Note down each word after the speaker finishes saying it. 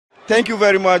thank you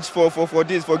very much for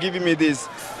this, for giving me this.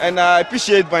 And I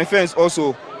appreciate my fans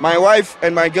also. My wife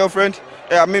and my girlfriend.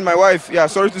 I mean my wife, yeah,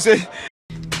 sorry to say.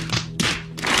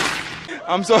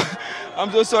 I'm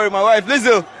so sorry, my wife.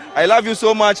 Listen, I love you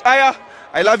so much. Aya,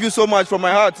 I love you so much from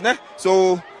my heart. Ne?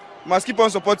 So must keep on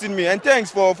supporting me, and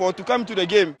thanks for to come to the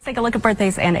game. Let's take a look at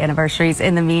birthdays and anniversaries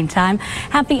in the meantime.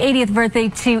 Happy 80th birthday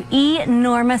to E.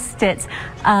 Norma Stitz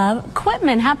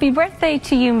Quitman. Happy birthday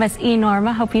to you, Miss E.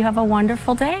 Norma. Hope you have a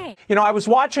wonderful day. You know, I was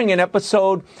watching an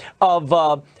episode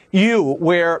of You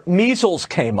where measles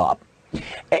came up.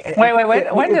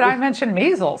 Wait. When did I mention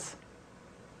measles?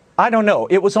 I don't know.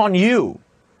 It was on You.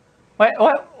 Wait,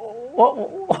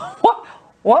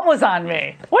 what was on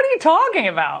me? What are you talking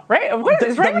about?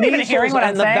 Is Raymond even hearing what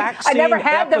I'm saying? I never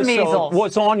had the measles.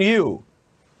 Was on You.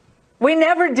 We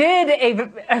never did a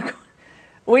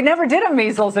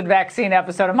measles and vaccine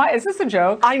episode. Is this a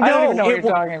joke? I know. I don't even know what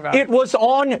you're talking about. It was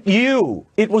on You.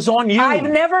 It was on You. I've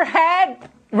never had,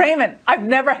 Raymond, I've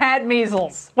never had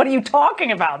measles. What are you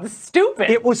talking about? This is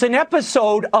stupid. It was an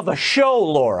episode of a show,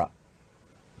 Laura.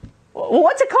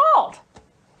 What's it called?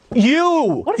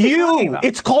 You. What is he talking about?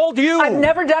 It's called You. I've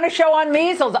never done a show on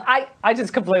measles. I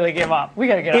just completely give up. We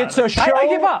got to get out of It's a show I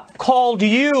give up. called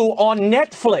You on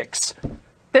Netflix.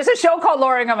 There's a show called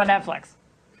Laura Ingham on Netflix.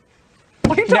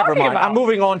 What are you talking Never mind. about? I'm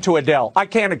moving on to Adele. I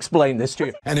can't explain this to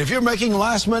you. And if you're making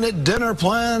last-minute dinner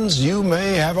plans, you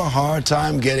may have a hard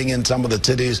time getting in some of the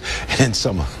titties in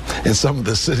some of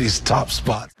the city's top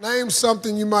spots. Name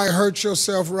something you might hurt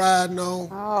yourself riding on.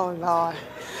 Oh, Lord.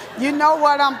 You know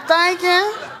what I'm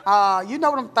thinking? You know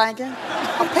what I'm thinking?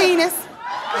 A penis.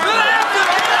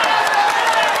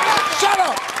 Shut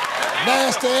up,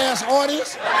 nasty-ass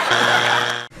audience.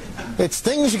 It's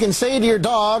things you can say to your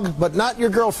dog, but not your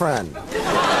girlfriend.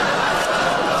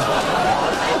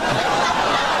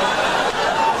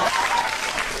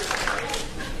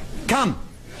 Come.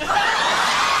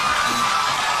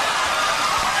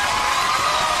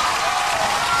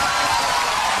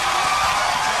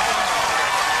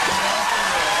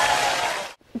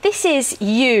 This is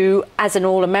you as an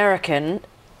All-American,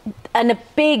 and a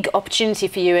big opportunity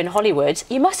for you in Hollywood.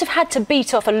 You must have had to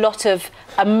beat off a lot of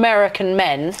American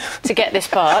men to get this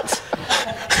part.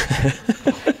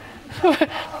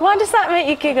 Why does that make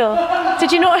you giggle?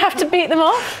 Did you not have to beat them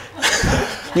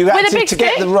off? You With a had big to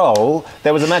get the role.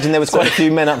 There was quite a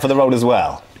few men up for the role as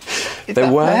well.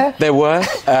 There were.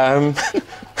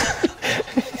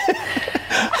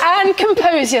 And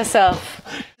compose yourself.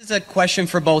 This is a question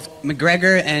for both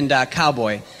McGregor and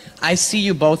Cowboy. I see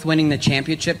you both winning the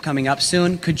championship coming up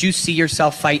soon. Could you see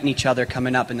yourself fighting each other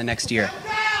coming up in the next year?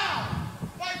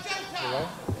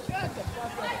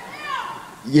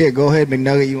 Yeah, go ahead,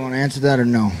 McNugget. You want to answer that or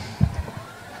no?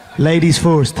 Ladies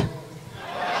first.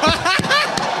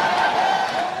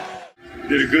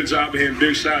 Did a good job of hitting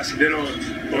big shots. And then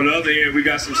on the other end, we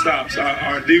got some stops.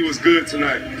 Our D was good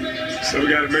tonight. So we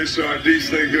got to make sure our D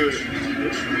stay good.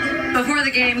 Before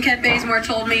the game, Kent Bazemore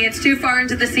told me it's too far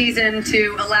into the season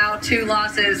to allow 2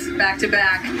 losses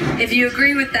back-to-back. If you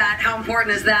agree with that, how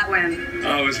important is that win?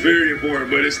 Oh, it's very important,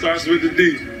 but it starts with the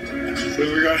D. So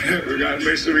we got to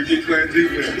make sure we keep playing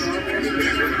defense.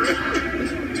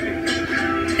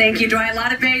 Thank you, Dwight. A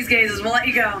lot of Bays gazes. We'll let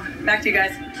you go. Back to you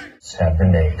guys.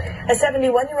 7-8. A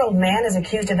 71-year-old man is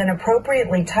accused of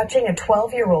inappropriately touching a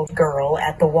 12-year-old girl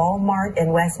at the Walmart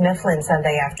in West Mifflin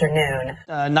Sunday afternoon.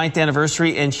 9th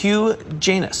anniversary, and Hugh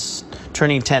Janus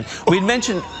turning 10. We'd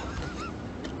mentioned...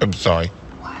 I'm sorry.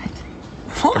 What?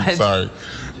 I'm sorry.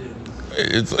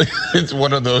 It's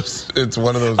one of those. It's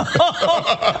one of those.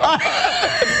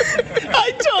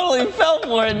 I totally fell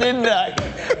for it, didn't I?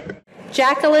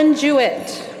 Jacqueline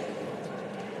Jewett.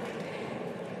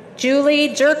 Julie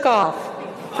Jerkoff.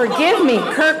 Forgive me,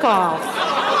 Kirkhoff.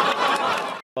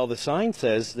 Well, the sign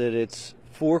says that it's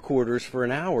 4 quarters for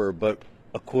an hour, but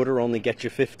a quarter only gets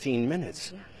you 15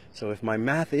 minutes. So if my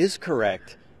math is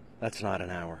correct, that's not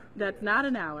an hour. That's not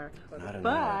an hour. Not an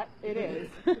but hour. It is.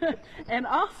 And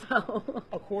also...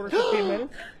 A quarter, 15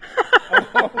 minutes?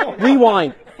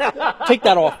 Rewind. Take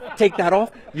that off. Take that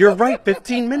off. You're right.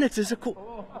 15 minutes is a cool...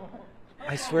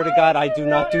 I swear to God, I do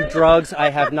not do drugs. I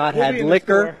have not had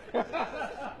liquor.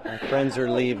 My friends are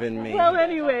leaving me. Well,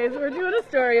 anyways, we're doing a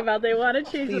story about they want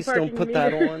to change Please the parking don't put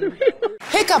that on.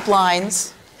 Pickup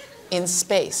lines in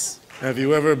space. Have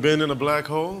you ever been in a black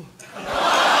hole?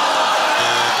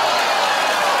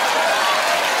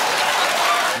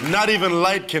 Not even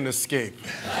light can escape.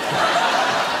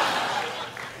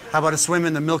 How about a swim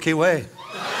in the Milky Way?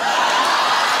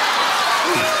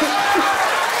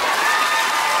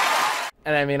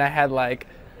 And I mean, I had like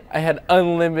I had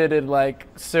unlimited like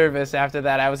service after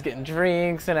that. I was getting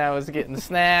drinks and I was getting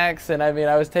snacks, and I mean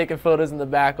I was taking photos in the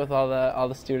back with all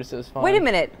the students. It was fun. Wait a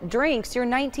minute, drinks? You're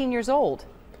 19 years old.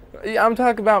 Yeah, I'm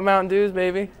talking about Mountain Dews,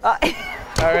 baby. All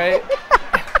right.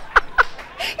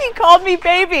 He called me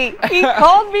baby. He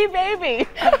called me baby.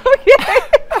 Okay.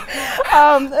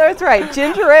 That's right.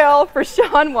 Ginger ale for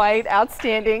Shaun White.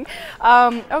 Outstanding.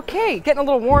 Okay, getting a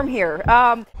little warm here.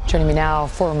 Joining me now,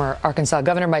 former Arkansas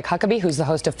Governor Mike Huckabee, who's the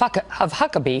host of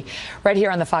Huckabee, right here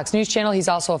on the Fox News Channel. He's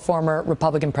also a former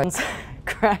Republican president.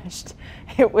 Crashed.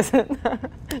 It was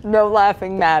no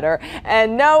laughing matter.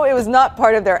 And no, it was not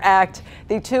part of their act.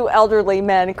 The two elderly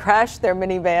men crashed their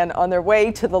minivan on their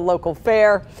way to the local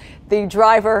fair. The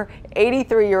driver,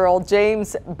 83-year-old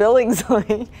James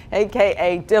Billingsley,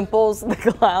 a.k.a. Dimples the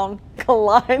Clown,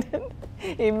 collided.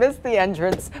 He missed the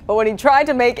entrance, but when he tried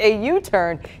to make a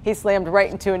U-turn, he slammed right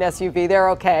into an SUV. They're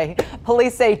okay.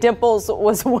 Police say Dimples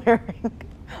was wearing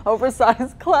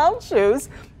oversized clown shoes,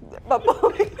 but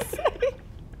police say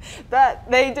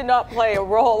that they did not play a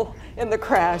role in the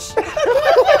crash.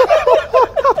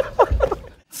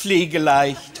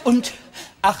 Pflegeleicht und,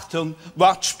 Achtung,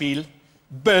 Wortspiel,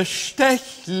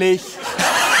 bestechlich.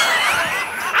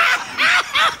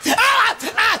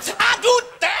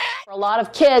 For a lot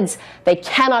of kids, they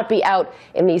cannot be out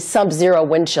in these sub-zero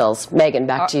wind chills. Megan,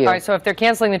 back to you. All right, so if they're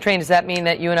canceling the train, does that mean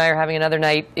that you and I are having another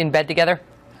night in bed together?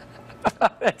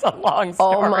 That's a long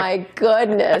story. Oh, my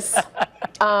goodness.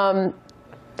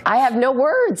 I have no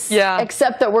words,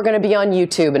 except that we're going to be on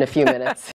YouTube in a few minutes.